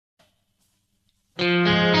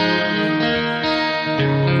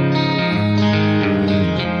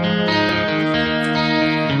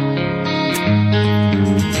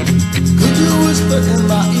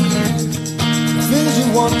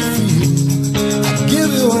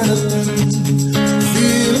do anything,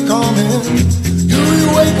 feel it coming. Do you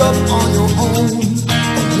wake up on your own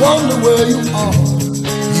and wonder where you are?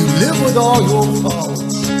 You live with all your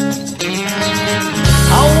faults.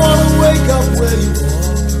 I wanna wake up where you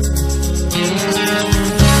are.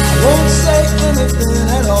 I won't say anything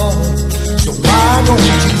at all, so why don't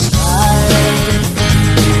you slide?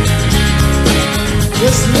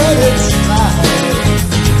 Just let it slide.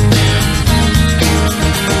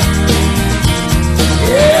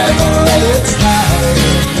 Yeah, don't let it slide.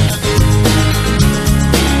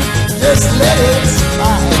 Just let it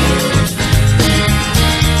slide.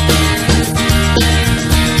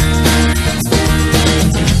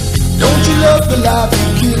 Don't you love the life you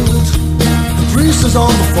killed? The priest is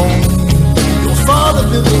on the phone. Your father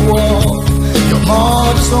built the wall. Your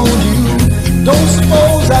heart is on you. Don't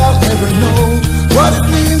suppose I'll ever know what it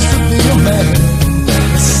means to be a man.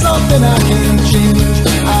 It's something I can't change.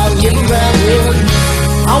 I live around here.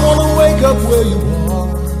 I wanna wake up where you are.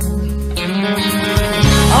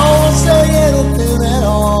 I won't say anything at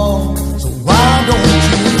all, so why don't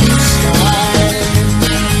you slide?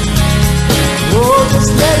 Oh,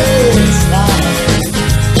 just let it slide.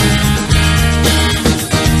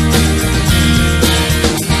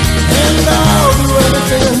 And I'll do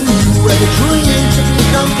anything you ever dream to be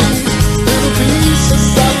complete. Little pieces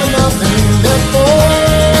of nothing at all.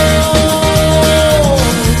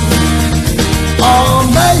 Oh,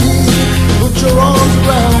 maybe put your arms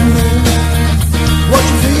around me. What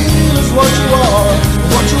you feel is what you are.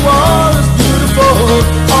 What you are is beautiful.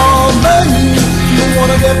 Oh, maybe you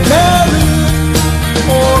wanna get married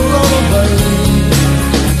or run away.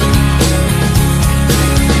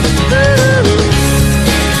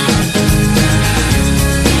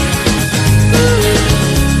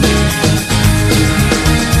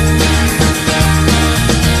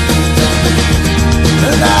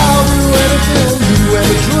 And I'll do anything you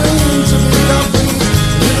ever dream to be complete.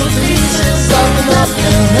 Little pieces of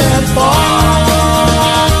nothing and fall.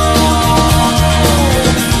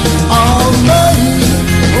 Oh, maybe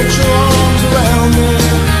put your arms around me.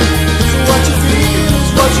 So what you feel is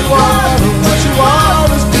what you are, and what you are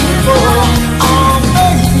is beautiful. Oh,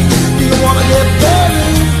 maybe do you wanna get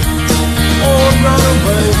married or run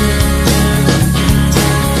away?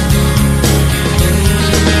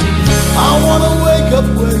 I wanna wake up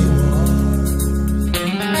where you are.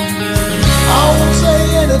 I won't say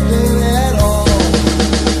anything at all,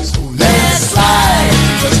 so let it slide.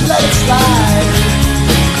 Just let it slide.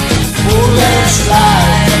 Oh, let it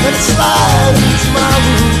slide. Let it slide into my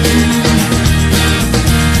room.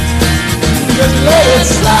 Just let it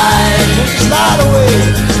slide. Slide away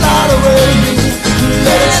to me.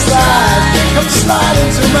 Let it slide. Come slide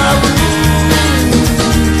into my room.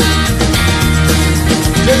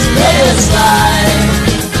 Just let it slide.